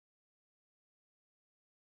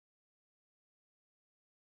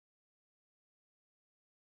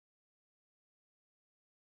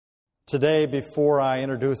Today, before I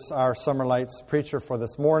introduce our Summer Lights preacher for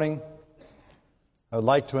this morning, I would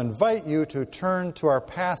like to invite you to turn to our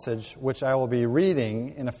passage, which I will be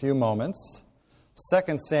reading in a few moments,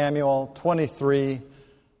 2 Samuel 23,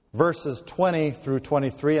 verses 20 through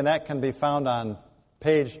 23, and that can be found on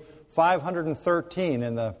page 513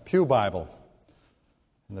 in the Pew Bible,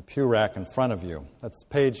 in the pew rack in front of you. That's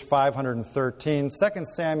page 513, 2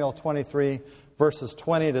 Samuel 23, verses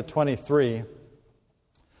 20 to 23.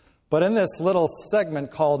 But in this little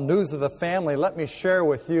segment called News of the Family, let me share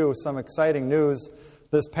with you some exciting news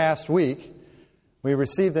this past week. We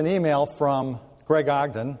received an email from Greg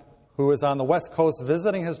Ogden, who is on the West Coast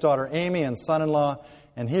visiting his daughter Amy and son-in-law,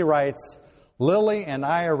 and he writes, "Lily and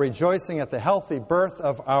I are rejoicing at the healthy birth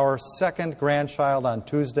of our second grandchild on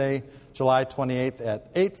Tuesday, July 28th at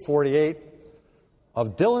 8:48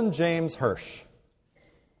 of Dylan James Hirsch.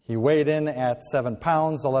 He weighed in at 7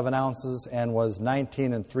 pounds, 11 ounces, and was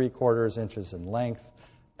 19 3/4 inches in length.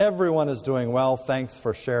 Everyone is doing well. Thanks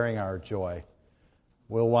for sharing our joy."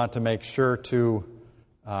 We'll want to make sure to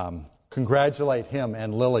congratulate him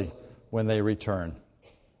and Lily when they return.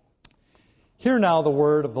 Hear now the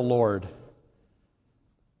word of the Lord.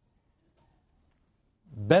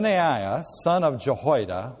 Benaiah, son of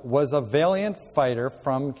Jehoiada, was a valiant fighter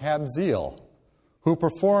from Kabzeel, who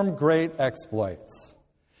performed great exploits.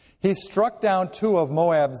 He struck down 2 of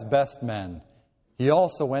Moab's best men. He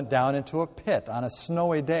also went down into a pit on a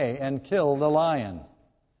snowy day and killed a lion.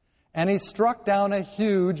 And he struck down a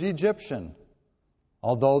huge Egyptian.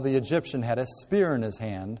 Although the Egyptian had a spear in his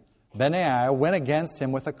hand, Benaiah went against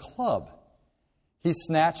him with a club. He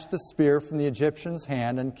snatched the spear from the Egyptian's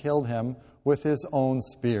hand and killed him with his own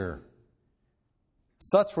spear.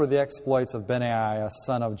 Such were the exploits of Benaiah,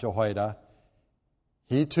 son of Jehoiada.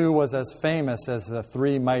 He too was as famous as the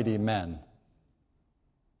 3 mighty men.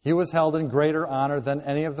 He was held in greater honor than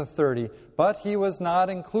any of the 30, but he was not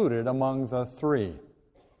included among the 3.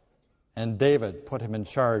 And David put him in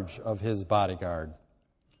charge of his bodyguard.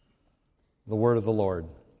 The word of the Lord.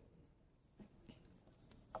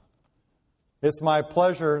 It's my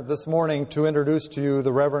pleasure this morning to introduce to you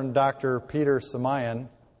the Reverend Dr. Peter Samayan,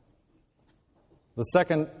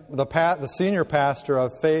 the senior pastor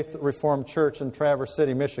of Faith Reformed Church in Traverse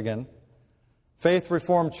City, Michigan. Faith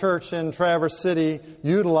Reformed Church in Traverse City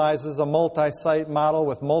utilizes a multi-site model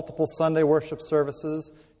with multiple Sunday worship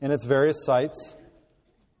services in its various sites.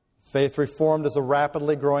 Faith Reformed is a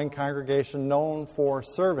rapidly growing congregation known for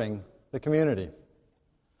serving the community.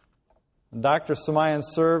 Dr. Samayan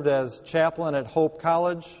served as chaplain at Hope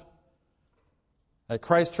College, at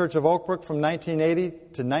Christ Church of Oak Brook from 1980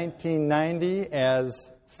 to 1990,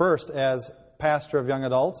 first as pastor of young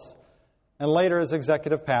adults, and later as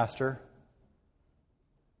executive pastor,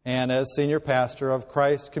 and as senior pastor of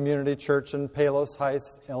Christ Community Church in Palos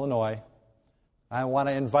Heights, Illinois. I want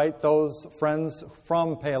to invite those friends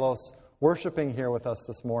from Palos worshiping here with us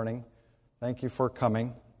this morning. Thank you for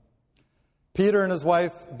coming. Peter and his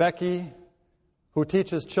wife, Becky, who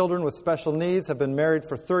teaches children with special needs, have been married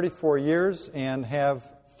for 34 years and have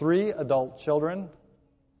 3 adult children.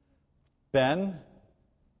 Ben,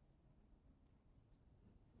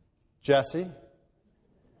 Jesse,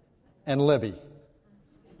 and Libby.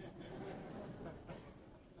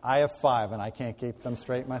 I have 5, and I can't keep them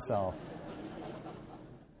straight myself.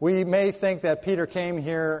 We may think that Peter came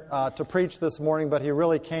here to preach this morning, but he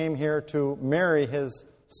really came here to marry his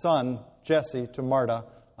son, Jesse, to Marta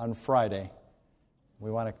on Friday. We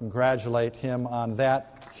want to congratulate him on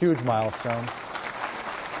that huge milestone.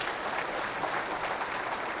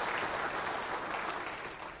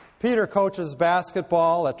 Peter coaches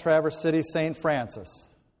basketball at Traverse City St. Francis.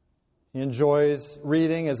 He enjoys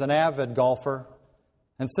reading, is an avid golfer,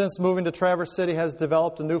 and since moving to Traverse City has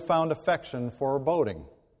developed a newfound affection for boating.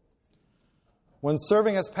 When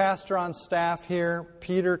serving as pastor on staff here,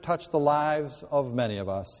 Peter touched the lives of many of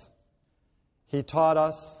us. He taught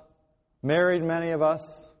us, married many of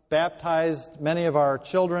us, baptized many of our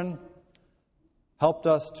children, helped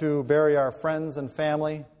us to bury our friends and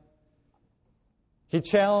family. He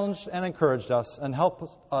challenged and encouraged us and helped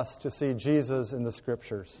us to see Jesus in the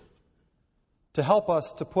Scriptures, to help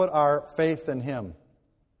us to put our faith in Him,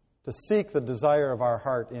 to seek the desire of our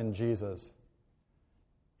heart in Jesus.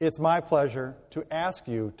 It's my pleasure to ask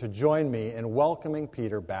you to join me in welcoming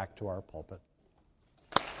Peter back to our pulpit.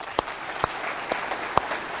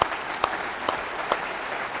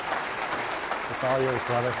 It's all yours,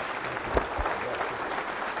 brother.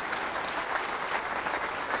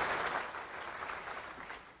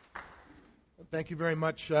 Thank you very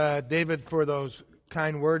much, David, for those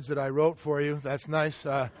kind words that I wrote for you. That's nice.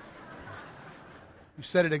 You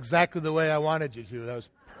said it exactly the way I wanted you to. That was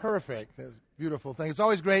perfect. That's a beautiful thing. It's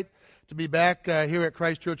always great to be back here at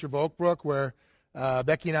Christ Church of Oak Brook, where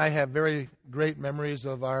Becky and I have very great memories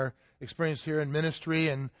of our experience here in ministry.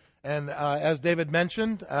 And as David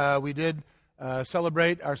mentioned, we did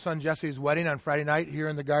celebrate our son Jesse's wedding on Friday night here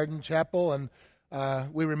in the Garden Chapel. And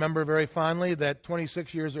we remember very fondly that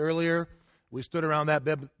 26 years earlier, we stood around that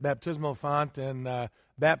baptismal font and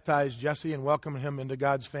baptized Jesse and welcomed him into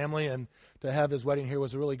God's family. And to have his wedding here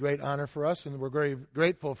was a really great honor for us, and we're very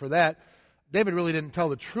grateful for that. David really didn't tell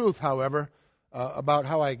the truth, however, about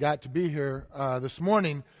how I got to be here this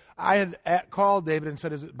morning. I had called David and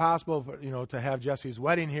said, is it possible for, to have Jesse's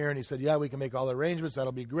wedding here? And he said, yeah, we can make all the arrangements.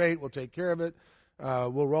 That'll be great. We'll take care of it.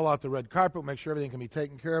 We'll roll out the red carpet, make sure everything can be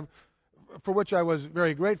taken care of, for which I was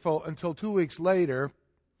very grateful until 2 weeks later.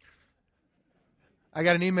 I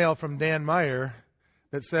got an email from Dan Meyer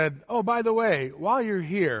that said, oh, by the way, while you're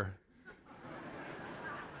here,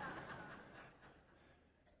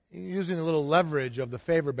 using a little leverage of the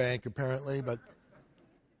favor bank, apparently, but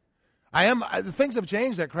things have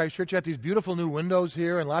changed at Christ Church. You have these beautiful new windows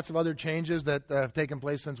here and lots of other changes that have taken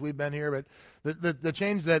place since we've been here. But the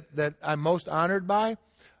change that I'm most honored by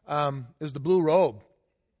is the blue robe.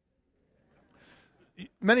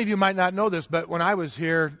 Many of you might not know this, but when I was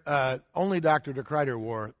here, only Dr. DeKreider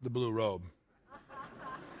wore the blue robe.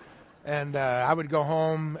 And I would go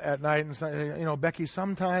home at night and say, Becky,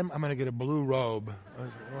 sometime I'm going to get a blue robe. I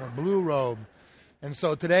want a blue robe. And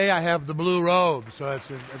so today I have the blue robe, so it's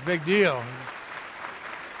a big deal.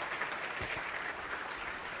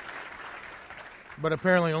 But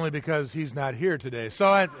apparently only because he's not here today.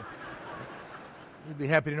 So you'd be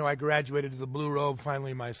happy to know I graduated to the blue robe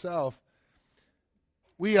finally myself.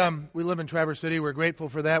 We live in Traverse City. We're grateful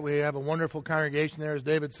for that. We have a wonderful congregation there. As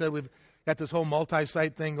David said, we've got this whole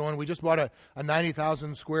multi-site thing going. We just bought a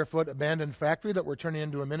 90,000 square foot abandoned factory that we're turning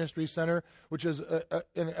into a ministry center, which is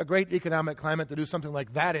a great economic climate to do something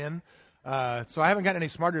like that in. So I haven't gotten any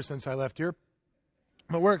smarter since I left here.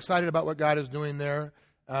 But we're excited about what God is doing there,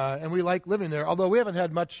 and we like living there. Although we haven't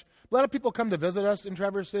had much. A lot of people come to visit us in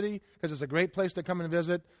Traverse City because it's a great place to come and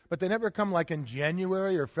visit, but they never come like in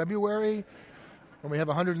January or February. When we have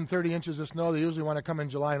 130 inches of snow, they usually want to come in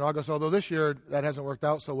July and August, although this year that hasn't worked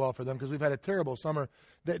out so well for them because we've had a terrible summer.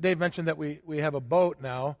 Dave mentioned that we have a boat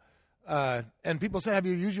now, and people say, have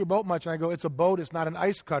you used your boat much? And I go, it's a boat, it's not an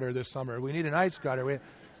ice cutter this summer. We need an ice cutter. We have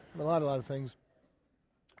a lot of things.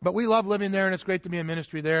 But we love living there, and it's great to be in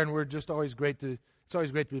ministry there, and it's always great to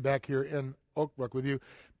be back here in Oak Brook with you.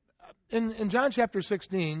 In John chapter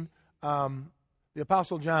 16, the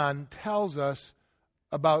Apostle John tells us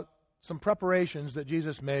about some preparations that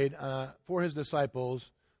Jesus made for his disciples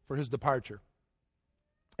for his departure.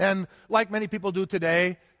 And like many people do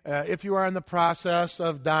today, if you are in the process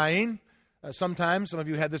of dying, sometimes some of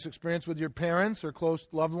you had this experience with your parents or close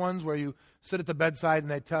loved ones where you sit at the bedside and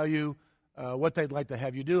they tell you what they'd like to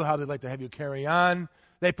have you do, how they'd like to have you carry on.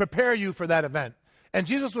 They prepare you for that event. And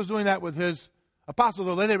Jesus was doing that with his apostles,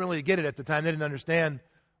 although they didn't really get it at the time. They didn't understand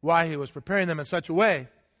why he was preparing them in such a way.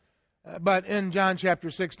 But in John chapter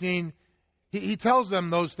 16, he tells them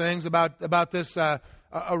those things about this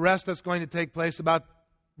arrest that's going to take place, about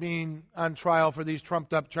being on trial for these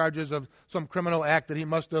trumped-up charges of some criminal act that he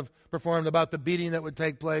must have performed, about the beating that would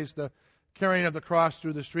take place, the carrying of the cross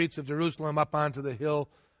through the streets of Jerusalem up onto the hill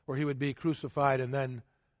where he would be crucified and then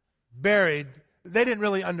buried. They didn't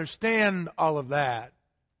really understand all of that.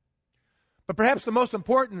 But perhaps the most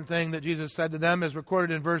important thing that Jesus said to them is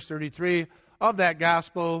recorded in verse 33 of that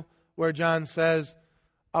gospel, where John says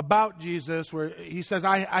about Jesus, where he says,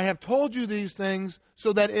 I have told you these things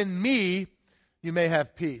so that in me you may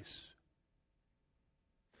have peace.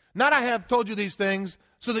 Not I have told you these things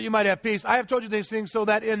so that you might have peace. I have told you these things so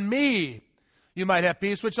that in me you might have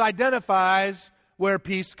peace, which identifies where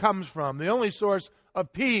peace comes from. The only source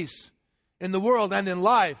of peace in the world and in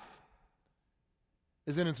life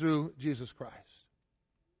is in and through Jesus Christ.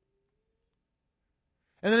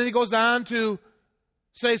 And then he goes on to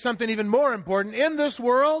say something even more important. In this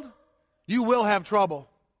world, you will have trouble.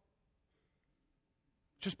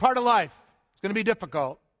 It's just part of life. It's going to be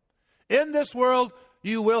difficult. In this world,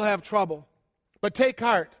 you will have trouble. But take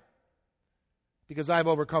heart, because I've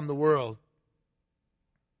overcome the world.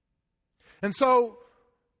 And so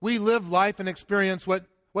we live life and experience what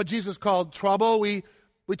Jesus called trouble. We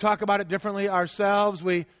talk about it differently ourselves.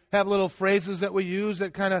 We have little phrases that we use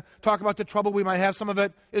that kind of talk about the trouble we might have. Some of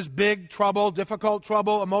it is big trouble, difficult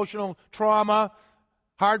trouble, emotional trauma,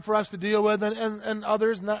 hard for us to deal with, and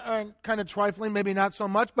others are kind of trifling, maybe not so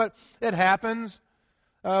much, but it happens.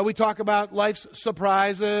 We talk about life's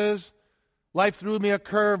surprises. Life threw me a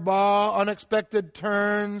curveball, unexpected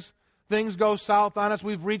turns, things go south on us,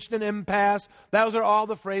 we've reached an impasse. Those are all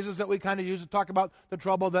the phrases that we kind of use to talk about the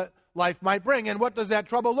trouble that life might bring. And what does that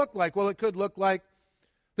trouble look like? Well, it could look like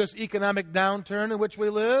this economic downturn in which we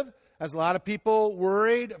live, as a lot of people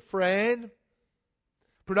worried, afraid,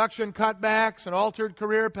 production cutbacks, an altered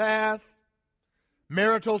career path,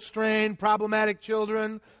 marital strain, problematic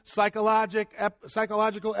children,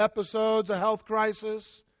 psychological episodes, a health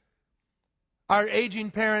crisis. Our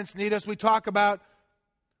aging parents need us. We talk about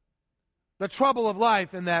the trouble of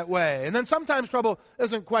life in that way. And then sometimes trouble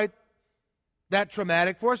isn't quite that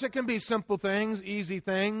traumatic for us. It can be simple things, easy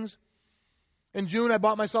things. In June, I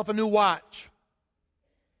bought myself a new watch.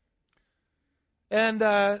 And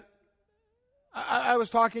I was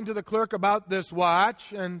talking to the clerk about this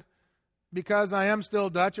watch, and because I am still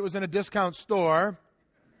Dutch, it was in a discount store.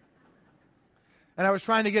 And I was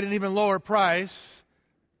trying to get an even lower price,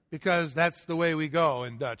 because that's the way we go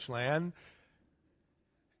in Dutch land.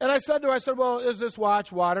 And I said to her, well, is this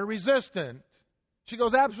watch water resistant? She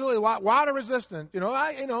goes, absolutely, water resistant. We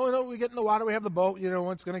get in the water, we have the boat,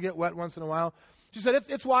 it's going to get wet once in a while. She said,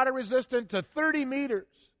 it's water resistant to 30 meters.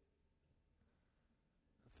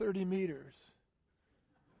 30 meters.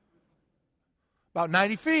 About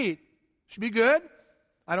 90 feet. Should be good.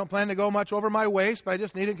 I don't plan to go much over my waist, but I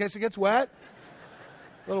just need it in case it gets wet.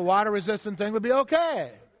 A little water-resistant thing would be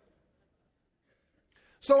okay.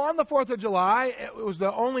 So on the 4th of July, it was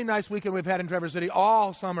the only nice weekend we've had in Traverse City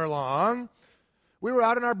all summer long. We were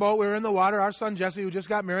out in our boat. We were in the water. Our son Jesse, who just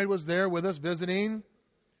got married, was there with us visiting,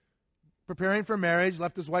 preparing for marriage,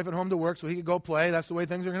 left his wife at home to work so he could go play. That's the way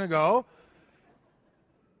things are going to go.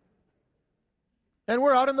 And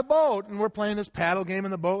we're out in the boat, and we're playing this paddle game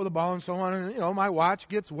in the boat with a ball and so on. And, my watch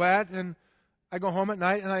gets wet, and I go home at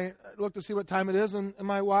night, and I look to see what time it is, and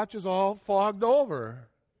my watch is all fogged over.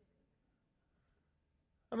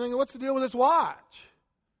 I'm thinking, what's the deal with this watch?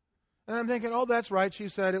 And I'm thinking, oh, that's right. She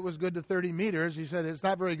said it was good to 30 meters. He said it's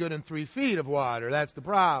not very good in 3 feet of water. That's the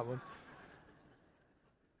problem.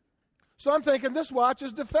 So I'm thinking, this watch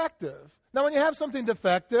is defective. Now, when you have something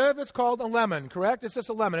defective, it's called a lemon, correct? It's just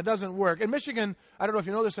a lemon. It doesn't work. In Michigan, I don't know if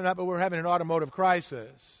you know this or not, but we're having an automotive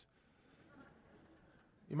crisis.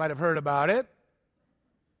 You might have heard about it.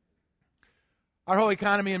 Our whole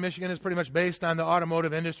economy in Michigan is pretty much based on the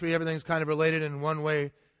automotive industry. Everything's kind of related in one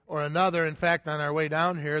way or another. In fact, on our way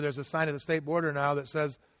down here, there's a sign at the state border now that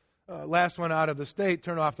says, last one out of the state,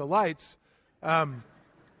 turn off the lights. People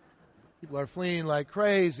are fleeing like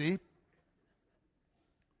crazy.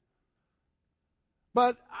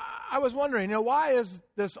 But I was wondering, why is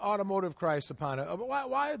this automotive crisis upon it?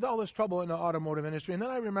 Why all this trouble in the automotive industry? And then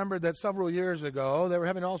I remembered that several years ago, they were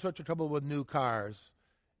having all sorts of trouble with new cars.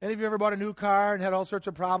 Any of you ever bought a new car and had all sorts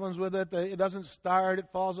of problems with it? It doesn't start, it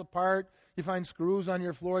falls apart. You find screws on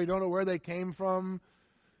your floor, you don't know where they came from.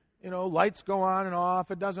 Lights go on and off.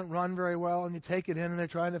 It doesn't run very well, and you take it in, and they're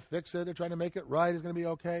trying to fix it. They're trying to make it right. It's going to be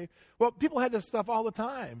okay. Well, people had this stuff all the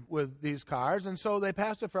time with these cars, and so they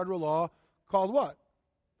passed a federal law called what?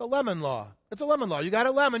 The lemon law. It's a lemon law. You got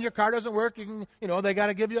a lemon, your car doesn't work, they got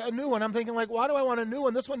to give you a new one. I'm thinking, why do I want a new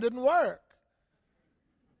one? This one didn't work.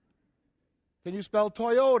 Can you spell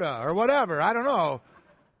Toyota or whatever? I don't know.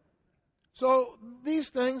 So these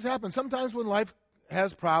things happen. Sometimes when life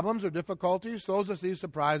has problems or difficulties, throws us these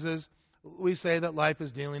surprises, we say that life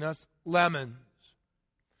is dealing us lemons.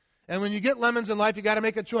 And when you get lemons in life, you got to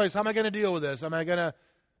make a choice. How am I going to deal with this? Am I going to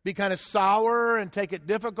be kind of sour and take it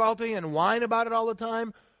difficulty and whine about it all the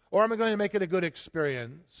time? Or am I going to make it a good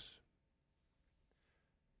experience?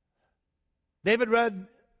 David read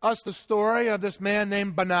us the story of this man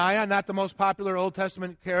named Benaiah, not the most popular Old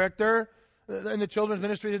Testament character in the children's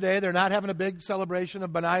ministry today. They're not having a big celebration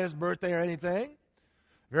of Benaiah's birthday or anything.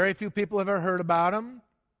 Very few people have ever heard about him.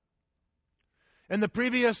 In the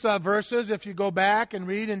previous verses, if you go back and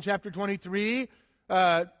read in chapter 23,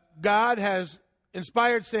 God has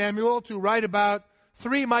inspired Samuel to write about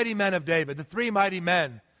 3 mighty men of David, the 3 mighty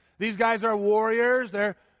men. These guys are warriors.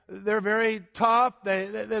 They're very tough.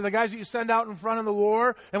 They're the guys that you send out in front of the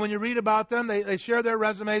war. And when you read about them, they share their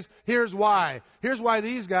resumes. Here's why. Here's why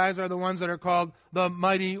these guys are the ones that are called the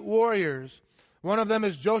mighty warriors. One of them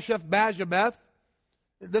is Josheb-Basshebeth.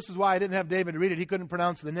 This is why I didn't have David read it. He couldn't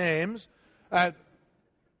pronounce the names.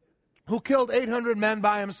 Who killed 800 men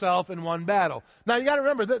by himself in one battle. Now, you got to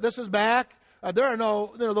remember, this is back. There are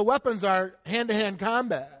the weapons are hand-to-hand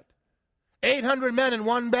combat. 800 men in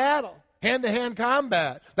one battle. Hand-to-hand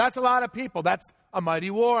combat. That's a lot of people. That's a mighty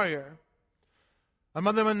warrior.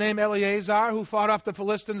 Another one named Eleazar, who fought off the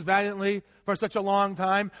Philistines valiantly for such a long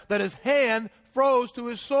time that his hand froze to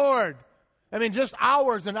his sword. I mean, just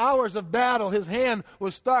hours and hours of battle. His hand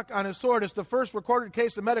was stuck on his sword. It's the first recorded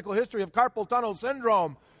case in medical history of carpal tunnel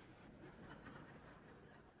syndrome.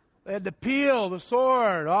 They had to peel the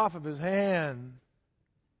sword off of his hand.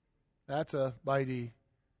 That's a mighty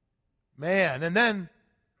man. And then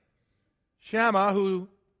Shammah, who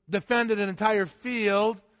defended an entire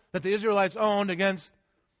field that the Israelites owned against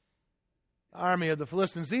the army of the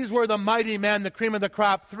Philistines. These were the mighty men, the cream of the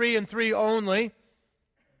crop, 3 and 3 only.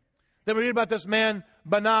 Then we read about this man,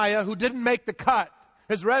 Benaiah, who didn't make the cut.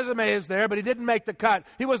 His resume is there, but he didn't make the cut.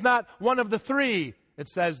 He was not one of the 3, it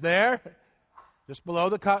says there. Just below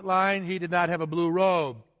the cut line, he did not have a blue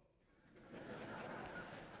robe.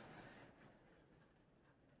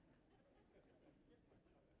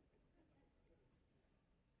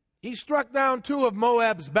 He struck down 2 of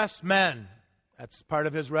Moab's best men. That's part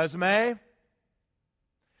of his resume.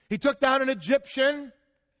 He took down an Egyptian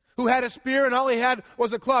who had a spear and all he had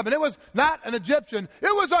was a club. And it was not an Egyptian.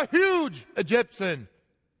 It was a huge Egyptian.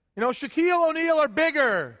 You know, Shaquille O'Neal or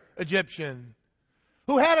bigger Egyptian.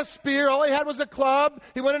 Who had a spear, all he had was a club.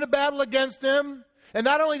 He went into battle against him. And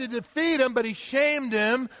not only did he defeat him, but he shamed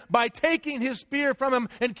him by taking his spear from him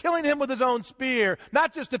and killing him with his own spear.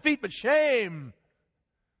 Not just defeat, but shame.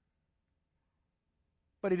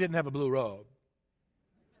 But he didn't have a blue robe.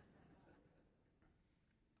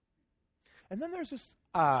 And then there's this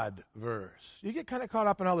odd verse. You get kind of caught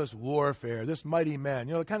up in all this warfare, this mighty man.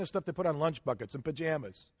 You know, the kind of stuff they put on lunch buckets and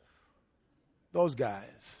pajamas. Those guys.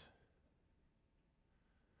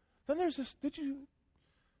 Then there's this, did you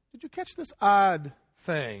catch this odd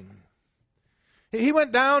thing? He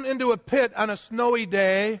went down into a pit on a snowy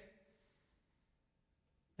day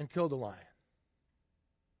and killed a lion.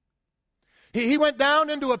 He went down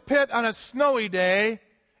into a pit on a snowy day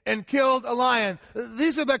and killed a lion.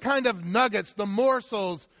 These are the kind of nuggets, the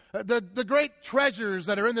morsels, the great treasures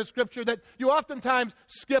that are in the Scripture that you oftentimes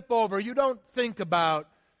skip over, you don't think about.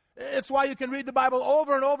 It's why you can read the Bible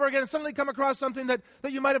over and over again and suddenly come across something that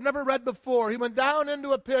you might have never read before. He went down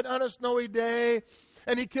into a pit on a snowy day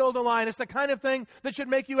and he killed a lion. It's the kind of thing that should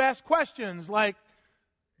make you ask questions like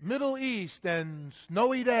Middle East and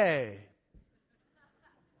snowy day.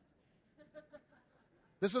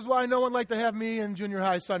 This is why no one liked to have me in junior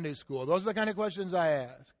high Sunday school. Those are the kind of questions I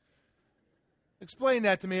ask. Explain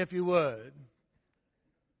that to me if you would.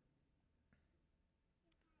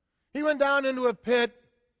 He went down into a pit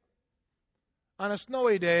on a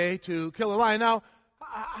snowy day to kill a lion. Now,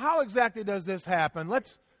 how exactly does this happen?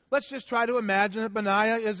 Let's just try to imagine that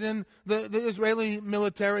Benaiah is in the Israeli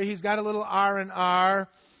military. He's got a little R&R,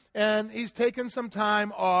 and he's taken some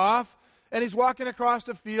time off, and he's walking across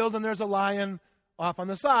the field, and there's a lion off on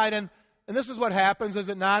the side, and this is what happens, is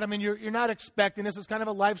it not? I mean, you're not expecting this. It's kind of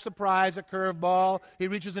a life surprise, a curveball. He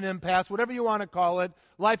reaches an impasse, whatever you want to call it.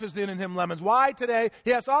 Life is throwing him lemons. Why today?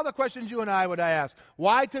 He asks all the questions you and I would ask.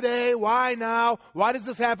 Why today? Why now? Why does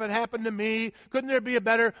this happen to me? Couldn't there be a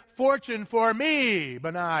better fortune for me,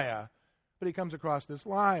 Benaiah? But he comes across this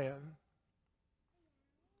lion.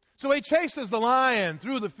 So he chases the lion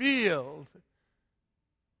through the field,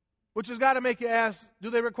 which has got to make you ask, do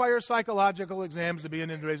they require psychological exams to be in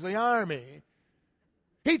the Israeli army?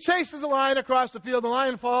 He chases the lion across the field. The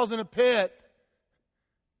lion falls in a pit.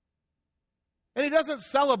 And he doesn't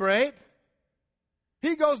celebrate.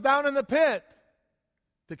 He goes down in the pit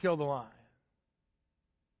to kill the lion.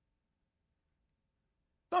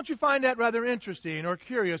 Don't you find that rather interesting or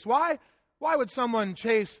curious? Why would someone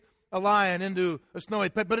chase a lion into a snowy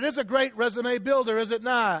pit? But it is a great resume builder, is it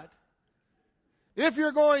not? If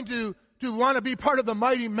you're going to want to be part of the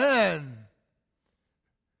mighty men,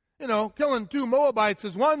 you know, killing 2 Moabites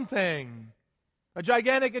is one thing. A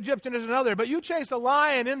gigantic Egyptian is another. But you chase a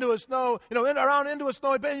lion into a around into a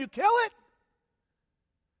snowy pit and you kill it.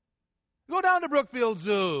 Go down to Brookfield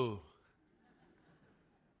Zoo.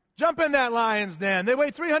 Jump in that lion's den. They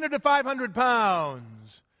weigh 300 to 500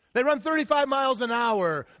 pounds. They run 35 miles an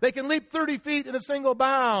hour. They can leap 30 feet in a single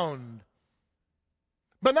bound.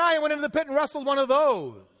 Benaiah went into the pit and wrestled one of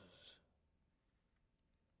those.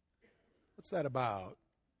 What's that about?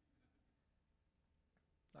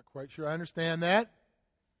 Not quite sure I understand that.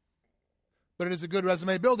 But it is a good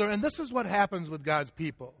resume builder. And this is what happens with God's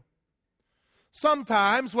people.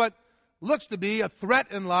 Sometimes what looks to be a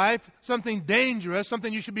threat in life, something dangerous,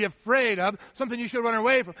 something you should be afraid of, something you should run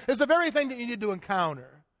away from, is the very thing that you need to encounter.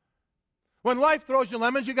 When life throws you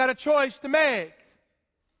lemons, you got a choice to make.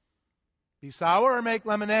 Be sour or make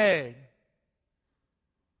lemonade.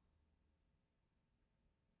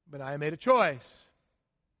 Benaiah made a choice.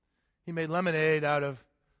 He made lemonade out of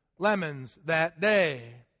lemons that day.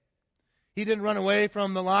 He didn't run away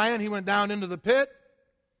from the lion. He went down into the pit.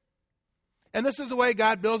 And this is the way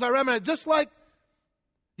God builds our remnant. Just like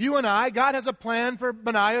you and I, God has a plan for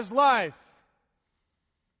Benaiah's life.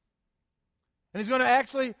 And He's going to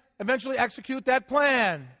actually eventually execute that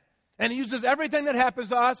plan. And He uses everything that happens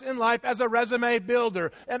to us in life as a resume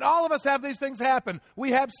builder. And all of us have these things happen.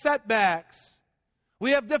 We have setbacks.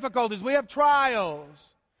 We have difficulties. We have trials.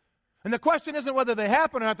 And the question isn't whether they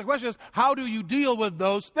happen or not. The question is, how do you deal with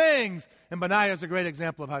those things? And Benaiah is a great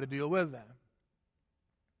example of how to deal with them.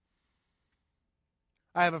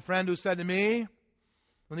 I have a friend who said to me,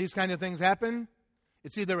 when these kind of things happen,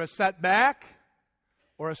 it's either a setback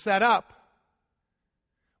or a setup.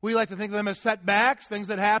 We like to think of them as setbacks, things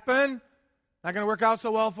that happen, not going to work out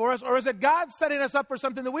so well for us. Or is it God setting us up for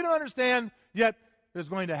something that we don't understand, yet is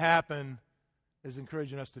going to happen, is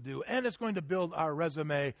encouraging us to do. And it's going to build our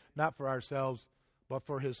resume, not for ourselves, but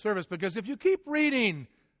for His service. Because if you keep reading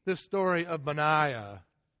this story of Benaiah,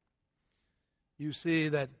 you see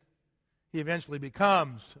that he eventually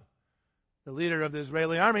becomes the leader of the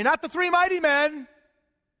Israeli army. Not the 3 mighty men,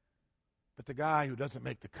 but the guy who doesn't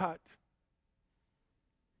make the cut.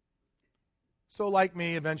 So like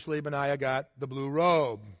me, eventually Benaiah got the blue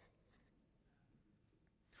robe.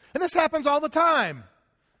 And this happens all the time.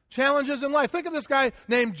 Challenges in life. Think of this guy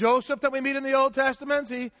named Joseph that we meet in the Old Testament.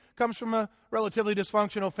 He comes from a relatively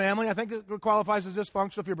dysfunctional family. I think it qualifies as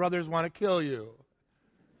dysfunctional if your brothers want to kill you.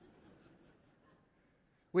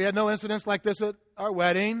 We had no incidents like this at our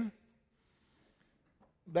wedding.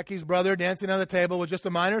 Becky's brother dancing on the table was just a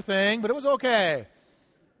minor thing, but it was okay.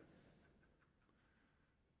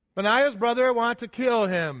 Benaiah's brother want to kill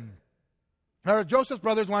him. Or Joseph's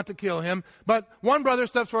brothers want to kill him, but one brother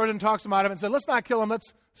steps forward and talks him out of it and said, let's not kill him,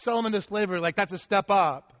 let's sell him into slavery. Like, that's a step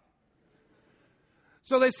up.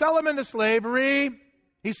 So they sell him into slavery.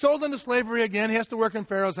 He's sold into slavery again. He has to work in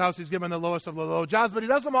Pharaoh's house. He's given the lowest of the low jobs, but he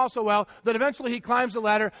does them all so well that eventually he climbs the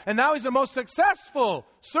ladder, and now he's the most successful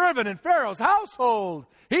servant in Pharaoh's household.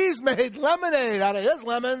 He's made lemonade out of his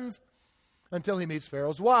lemons until he meets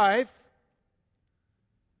Pharaoh's wife,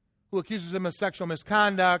 who accuses him of sexual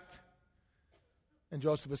misconduct, and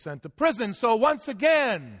Joseph is sent to prison. So once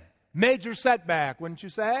again, major setback, wouldn't you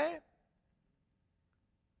say?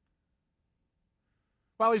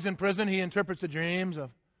 While he's in prison, he interprets the dreams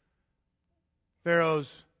of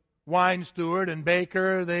Pharaoh's wine steward and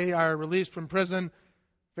baker. They are released from prison.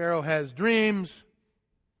 Pharaoh has dreams.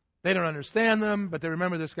 They don't understand them, but they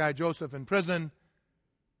remember this guy Joseph in prison.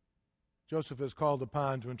 Joseph is called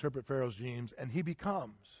upon to interpret Pharaoh's dreams, and he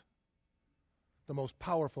becomes the most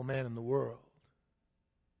powerful man in the world.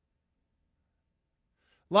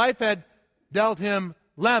 Life had dealt him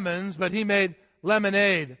lemons, but he made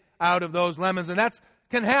lemonade out of those lemons, and that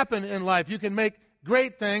can happen in life. You can make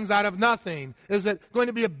great things out of nothing. Is it going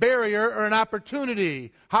to be a barrier or an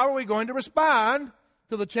opportunity? How are we going to respond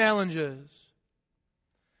to the challenges?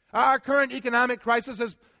 Our current economic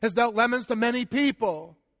crisis has dealt lemons to many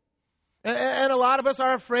people. And a lot of us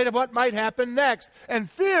are afraid of what might happen next. And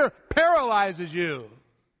fear paralyzes you.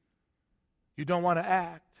 You don't want to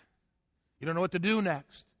act. You don't know what to do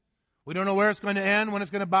next. We don't know where it's going to end, when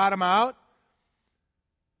it's going to bottom out.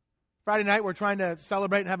 Friday night, we're trying to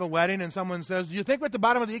celebrate and have a wedding, and someone says, do you think we're at the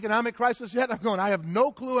bottom of the economic crisis yet? I'm going, I have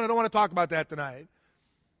no clue, and I don't want to talk about that tonight.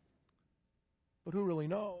 But who really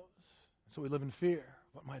knows? So we live in fear.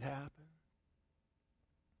 What might happen?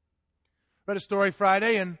 Read a story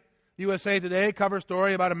Friday in USA Today, cover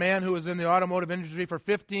story about a man who was in the automotive industry for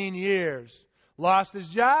 15 years. Lost his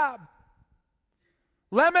job.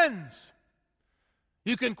 Lemons.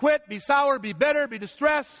 You can quit, be sour, be bitter, be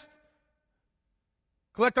distressed.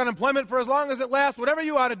 Collect unemployment for as long as it lasts, whatever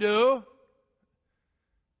you ought to do.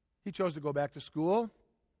 He chose to go back to school,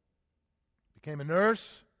 became a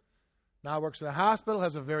nurse, now works in a hospital,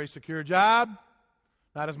 has a very secure job,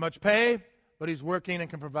 not as much pay, but he's working and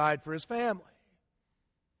can provide for his family.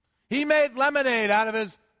 He made lemonade out of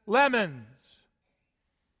his lemons.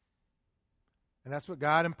 And that's what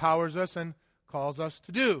God empowers us and calls us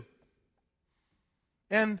to do.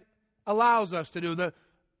 And allows us to do. The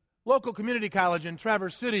local community college in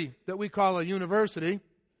Traverse City that we call a university.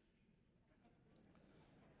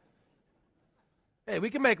 Hey, we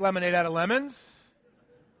can make lemonade out of lemons.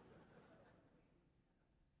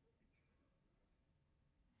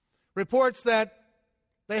 Reports that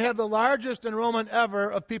they have the largest enrollment ever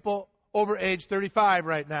of people over age 35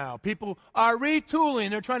 right now. People are retooling.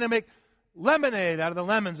 They're trying to make lemonade out of the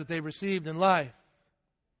lemons that they've received in life.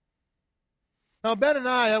 Now,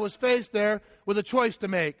 Benaiah was faced there with a choice to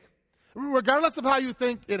make, regardless of how you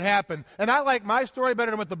think it happened. And I like my story better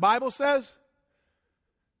than what the Bible says.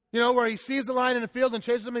 You know, where he sees the lion in the field and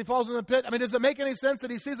chases him and he falls in the pit. I mean, does it make any sense that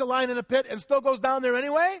he sees a lion in a pit and still goes down there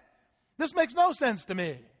anyway? This makes no sense to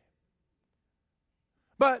me.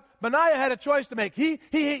 But Benaiah had a choice to make. He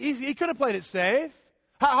could have played it safe.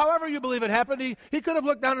 However you believe it happened, he could have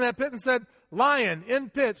looked down in that pit and said, lion, in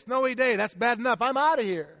pit, snowy day, that's bad enough. I'm out of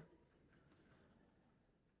here.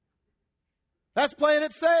 That's playing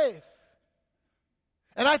it safe.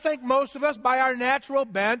 And I think most of us, by our natural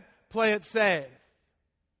bent, play it safe.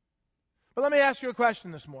 But let me ask you a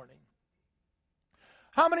question this morning.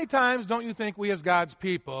 How many times don't you think we as God's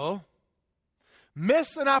people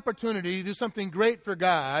miss an opportunity to do something great for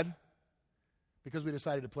God because we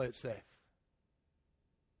decided to play it safe?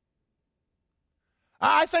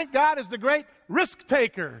 I think God is the great risk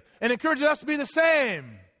taker and encourages us to be the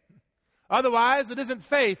same. Otherwise, it isn't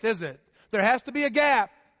faith, is it? There has to be a gap.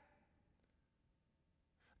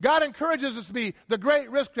 God encourages us to be the great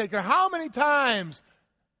risk taker. How many times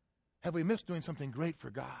have we missed doing something great for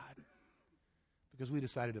God because we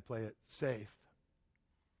decided to play it safe?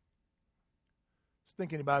 Just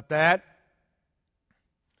thinking about that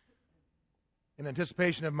in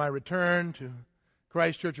anticipation of my return to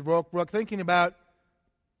Christ Church of Oak Brook, thinking about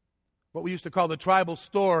what we used to call the tribal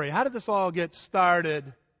story. How did this all get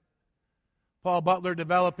started? Paul Butler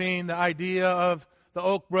developing the idea of the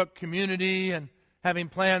Oak Brook community and having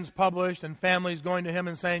plans published and families going to him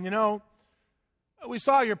and saying, you know, we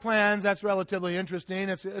saw your plans. That's relatively interesting.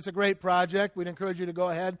 It's a great project. We'd encourage you to go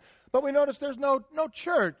ahead. But we noticed there's no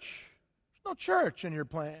church. There's no church in your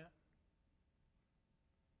plan.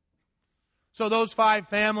 So those 5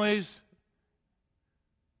 families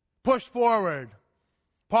pushed forward.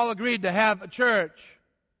 Paul agreed to have a church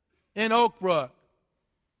in Oak Brook,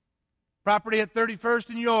 property at 31st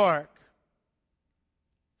and York.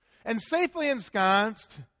 And safely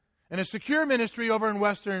ensconced in a secure ministry over in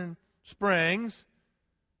Western Springs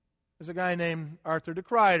is a guy named Arthur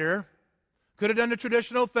DeCryder. Could have done the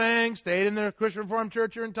traditional thing, stayed in the Christian Reformed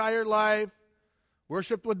Church your entire life,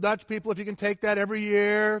 worshiped with Dutch people if you can take that every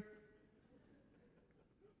year,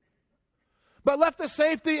 but left the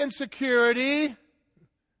safety and security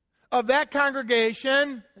of that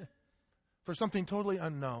congregation for something totally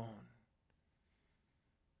unknown.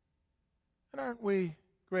 And aren't we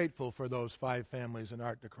grateful for those 5 families and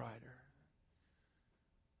Art DeCryder?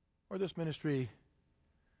 Or this ministry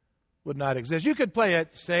would not exist. You could play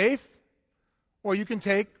it safe, or you can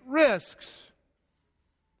take risks.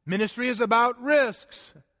 Ministry is about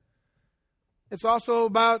risks. It's also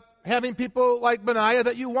about having people like Benaiah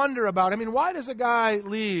that you wonder about. I mean, why does a guy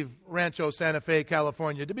leave Rancho Santa Fe,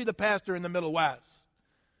 California, to be the pastor in the Middle West?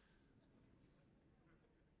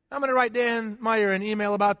 I'm going to write Dan Meyer an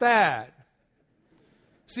email about that.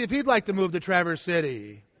 See if he'd like to move to Traverse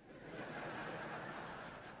City.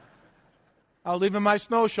 I'll leave him my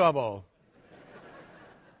snow shovel.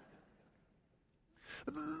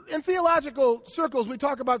 In theological circles, we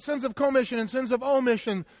talk about sins of commission and sins of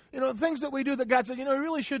omission. You know, things that we do that God said, you know, you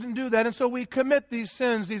really shouldn't do that. And so we commit these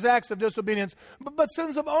sins, these acts of disobedience. But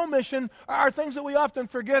sins of omission are things that we often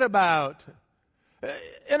forget about.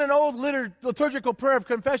 In an old liturgical prayer of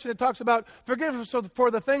confession, it talks about forgiveness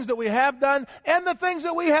for the things that we have done and the things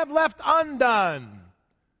that we have left undone.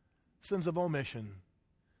 Sins of omission.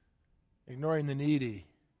 Ignoring the needy.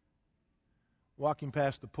 Walking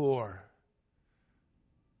past the poor.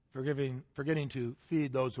 Forgetting to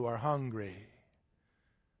feed those who are hungry.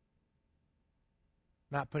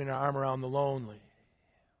 Not putting our arm around the lonely.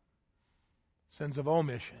 Sins of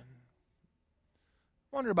omission.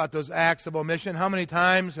 Wonder about those acts of omission. How many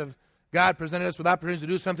times have God presented us with opportunities to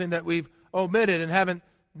do something that we've omitted and haven't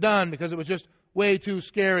done because it was just way too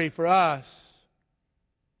scary for us?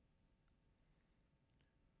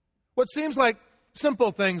 What seems like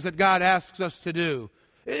simple things that God asks us to do.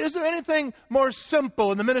 Is there anything more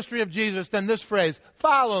simple in the ministry of Jesus than this phrase,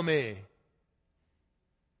 follow me?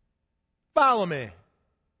 Follow me.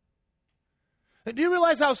 Do you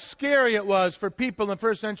realize how scary it was for people in the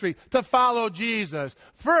first century to follow Jesus?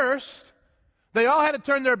 First, they all had to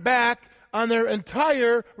turn their back on their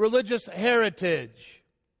entire religious heritage.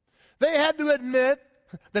 They had to admit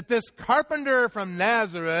that this carpenter from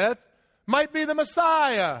Nazareth might be the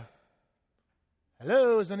Messiah.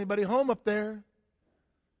 Hello, is anybody home up there?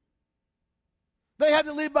 They had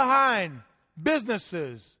to leave behind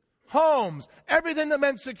businesses, homes, everything that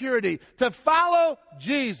meant security to follow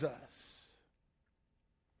Jesus.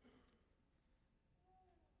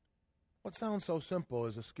 What sounds so simple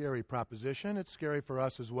is a scary proposition. It's scary for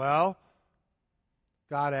us as well.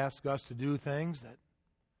 God asks us to do things that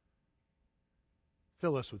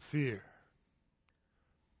fill us with fear.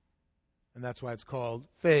 And that's why it's called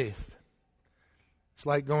faith. It's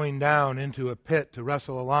like going down into a pit to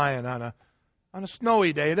wrestle a lion on a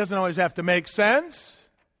snowy day. It doesn't always have to make sense.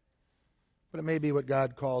 but it may be what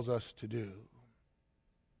God calls us to do.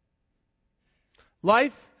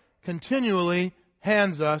 Life continually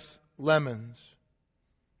hands us lemons.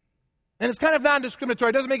 And it's kind of non-discriminatory.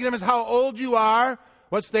 It doesn't make a difference how old you are,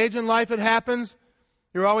 what stage in life it happens.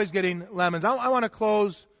 You're always getting lemons. I want to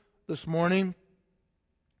close this morning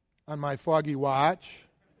on my foggy watch.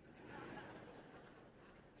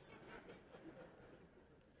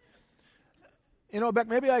 You know, Beck,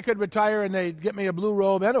 maybe I could retire and they'd get me a blue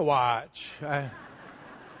robe and a watch.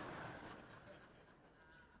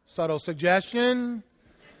 Subtle suggestion.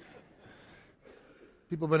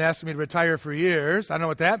 People have been asking me to retire for years. I don't know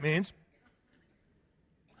what that means.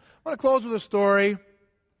 I want to close with a story. It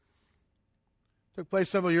took place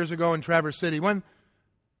several years ago in Traverse City. When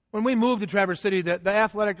we moved to Traverse City, the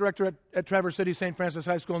athletic director at Traverse City St. Francis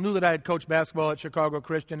High School knew that I had coached basketball at Chicago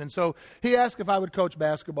Christian, and so he asked if I would coach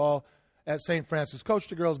basketball at St. Francis, coach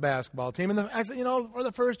the girls' basketball team. And I said, for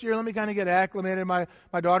the first year, let me kind of get acclimated. My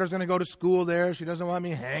daughter's going to go to school there. She doesn't want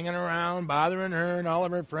me hanging around, bothering her and all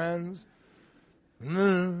of her friends.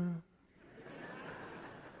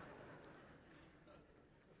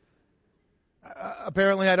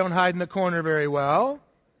 Apparently, I don't hide in the corner very well.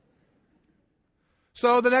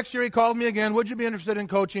 So the next year he called me again. Would you be interested in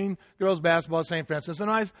coaching girls basketball at St. Francis? And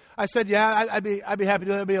I said, yeah, I'd be happy to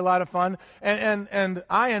do that. It'd be a lot of fun. And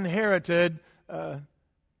I inherited a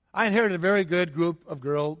very good group of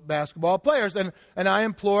girl basketball players. And I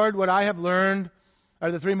implored what I have learned are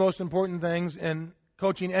the three most important things in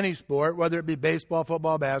coaching any sport, whether it be baseball,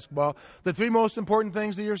 football, basketball. The three most important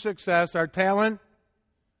things to your success are talent,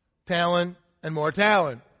 talent, and more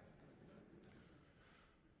talent.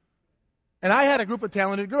 And I had a group of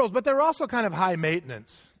talented girls, but they were also kind of high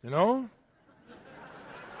maintenance, And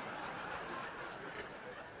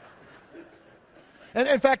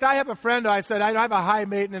in fact, I have a friend, I said, I have a high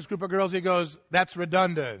maintenance group of girls. He goes, that's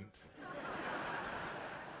redundant.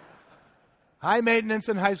 High maintenance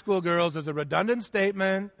in high school girls is a redundant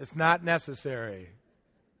statement. It's not necessary.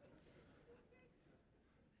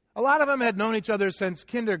 A lot of them had known each other since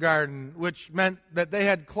kindergarten, which meant that they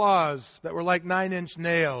had claws that were like 9-inch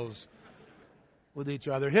nails with each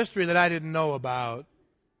other. History that I didn't know about.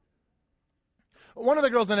 One of the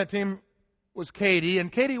girls on that team was Katie,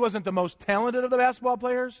 and Katie wasn't the most talented of the basketball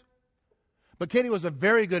players, but Katie was a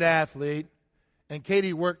very good athlete, and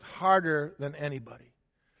Katie worked harder than anybody.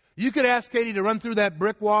 You could ask Katie to run through that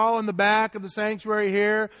brick wall in the back of the sanctuary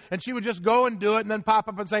here, and she would just go and do it and then pop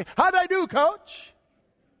up and say, how'd I do, coach?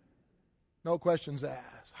 No questions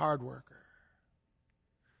asked. Hard worker.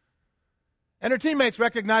 And her teammates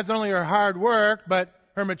recognized not only her hard work, but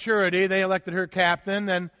her maturity. They elected her captain,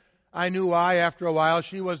 and I knew why after a while.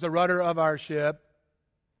 She was the rudder of our ship.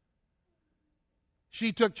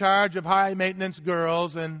 She took charge of high-maintenance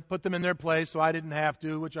girls and put them in their place so I didn't have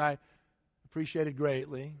to, which I appreciated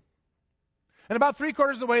greatly. And about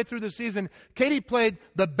 3/4 of the way through the season, Katie played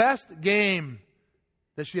the best game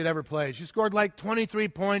that she had ever played. She scored like 23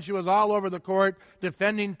 points. She was all over the court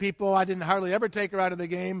defending people. I didn't hardly ever take her out of the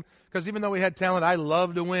game because even though we had talent, I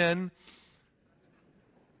love to win.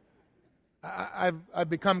 I've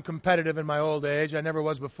become competitive in my old age. I never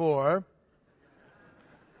was before.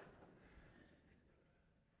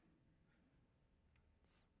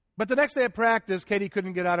 But the next day at practice, Katie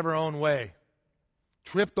couldn't get out of her own way.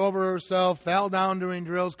 Tripped over herself, fell down during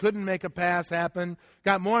drills, couldn't make a pass happen,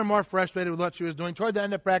 got more and more frustrated with what she was doing. Toward the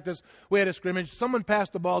end of practice, we had a scrimmage. Someone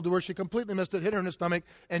passed the ball to her. She completely missed it, hit her in the stomach,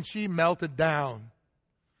 and she melted down.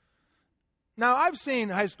 Now, I've seen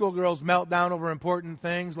high school girls melt down over important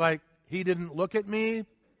things like, he didn't look at me,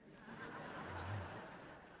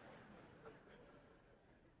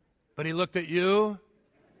 but he looked at you.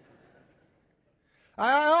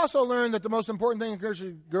 I also learned that the most important thing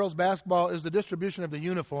in girls basketball is the distribution of the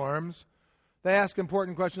uniforms. They ask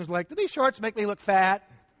important questions like, do these shorts make me look fat?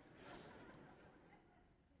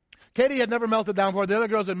 Katie had never melted down before. The other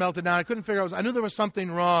girls had melted down. I couldn't figure out. I knew there was something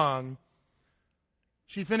wrong.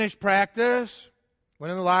 She finished practice, went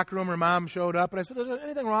in the locker room. Her mom showed up, and I said, is there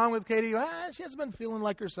anything wrong with Katie? She hasn't been feeling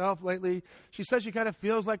like herself lately. She says she kind of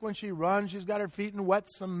feels like when she runs, she's got her feet in wet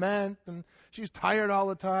cement, and she's tired all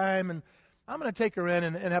the time, and I'm going to take her in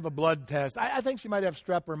and have a blood test. I think she might have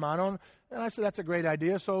strep or mono. And I said, that's a great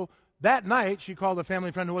idea. So that night, she called a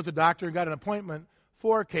family friend who was a doctor and got an appointment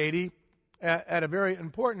for Katie at a very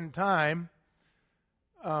important time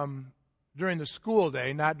during the school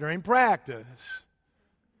day, not during practice.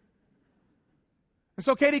 And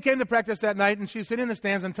so Katie came to practice that night, and she's sitting in the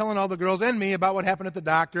stands and telling all the girls and me about what happened at the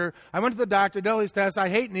doctor. I went to the doctor, did all these tests. I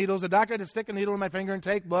hate needles. The doctor had to stick a needle in my finger and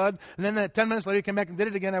take blood. And then 10 minutes later, he came back and did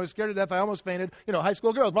it again. I was scared to death. I almost fainted. High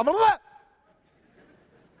school girls, blah, blah, blah.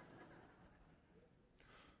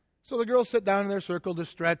 So the girls sit down in their circle to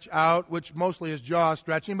stretch out, which mostly is jaw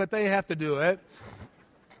stretching, but they have to do it.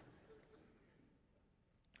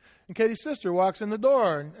 And Katie's sister walks in the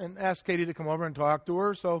door and asks Katie to come over and talk to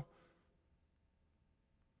her. So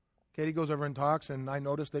Katie goes over and talks, and I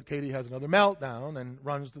notice that Katie has another meltdown and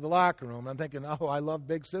runs to the locker room. I'm thinking, oh, I love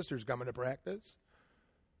big sisters coming to practice.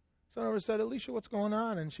 So I said, Alicia, what's going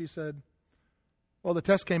on? And she said, well, the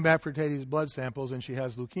test came back for Katie's blood samples, and she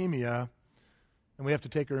has leukemia, and we have to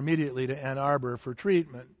take her immediately to Ann Arbor for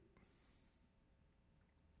treatment.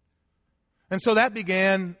 And so that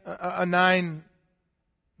began a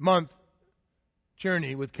 9-month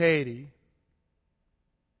journey with Katie,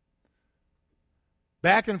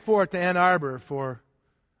 back and forth to Ann Arbor for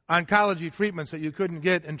oncology treatments that you couldn't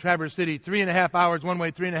get in Traverse City, 3.5 hours one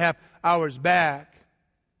way, 3.5 hours back.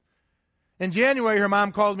 In January, her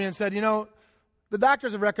mom called me and said, the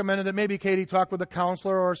doctors have recommended that maybe Katie talk with a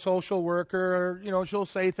counselor or a social worker, or, she'll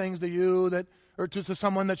say things to you or to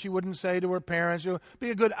someone that she wouldn't say to her parents. It'll be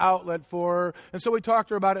a good outlet for her. And so we talked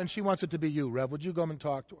to her about it, and she wants it to be you, Rev. Would you go and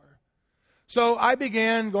talk to her? So I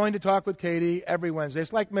began going to talk with Katie every Wednesday.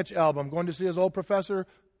 It's like Mitch Albom, going to see his old professor,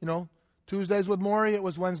 Tuesdays with Maury. It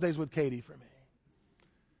was Wednesdays with Katie for me.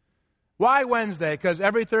 Why Wednesday? Because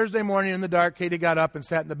every Thursday morning in the dark, Katie got up and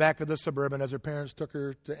sat in the back of the Suburban as her parents took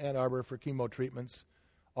her to Ann Arbor for chemo treatments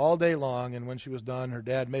all day long. And when she was done, her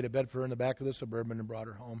dad made a bed for her in the back of the Suburban and brought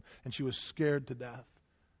her home. And she was scared to death.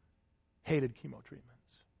 Hated chemo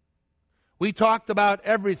treatments. We talked about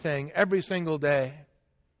everything every single day.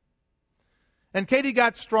 And Katie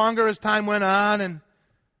got stronger as time went on, and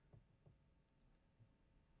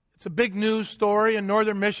it's a big news story in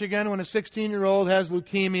northern Michigan when a 16-year-old has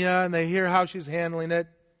leukemia and they hear how she's handling it.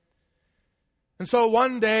 And so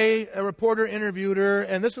one day, a reporter interviewed her,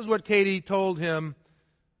 and this is what Katie told him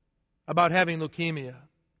about having leukemia.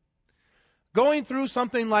 Going through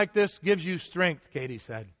something like this gives you strength, Katie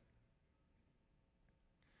said.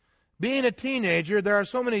 Being a teenager, there are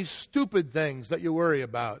so many stupid things that you worry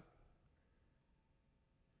about.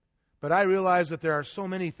 But I realize that there are so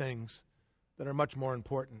many things that are much more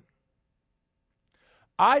important.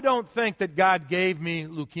 I don't think that God gave me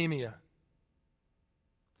leukemia.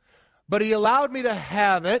 But He allowed me to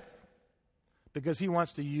have it because He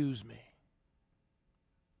wants to use me.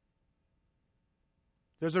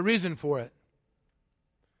 There's a reason for it.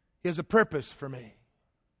 He has a purpose for me.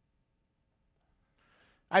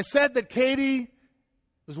 I said that Katie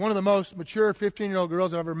was one of the most mature 15-year-old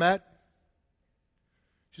girls I've ever met.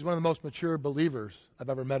 She's one of the most mature believers I've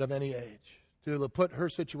ever met of any age, to put her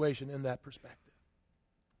situation in that perspective.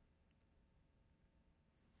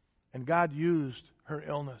 And God used her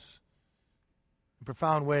illness in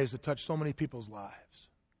profound ways to touch so many people's lives.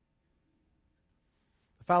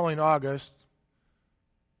 The following August,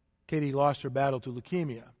 Katie lost her battle to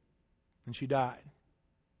leukemia, and she died.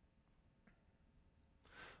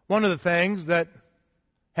 One of the things that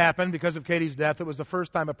happened because of Katie's death, it was the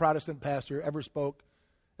first time a Protestant pastor ever spoke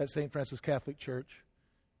at St. Francis Catholic Church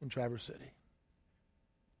in Traverse City.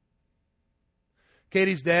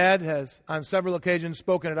 Katie's dad has on several occasions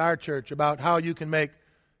spoken at our church about how you can make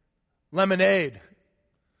lemonade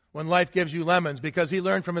when life gives you lemons, because he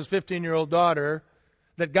learned from his 15-year-old daughter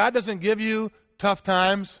that God doesn't give you tough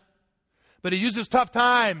times, but He uses tough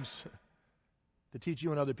times to teach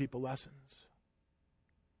you and other people lessons,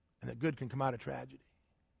 and that good can come out of tragedy.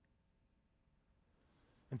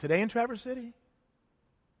 And today in Traverse City,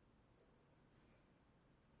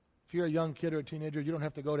 if you're a young kid or a teenager, you don't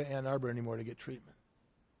have to go to Ann Arbor anymore to get treatment.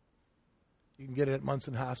 You can get it at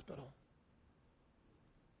Munson Hospital.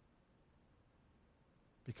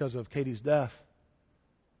 Because of Katie's death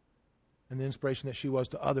and the inspiration that she was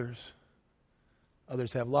to others,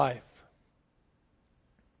 others have life.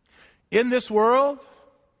 In this world,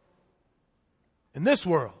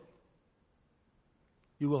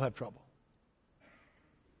 you will have trouble.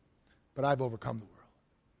 But I've overcome the world.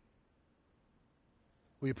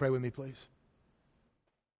 Will you pray with me, please?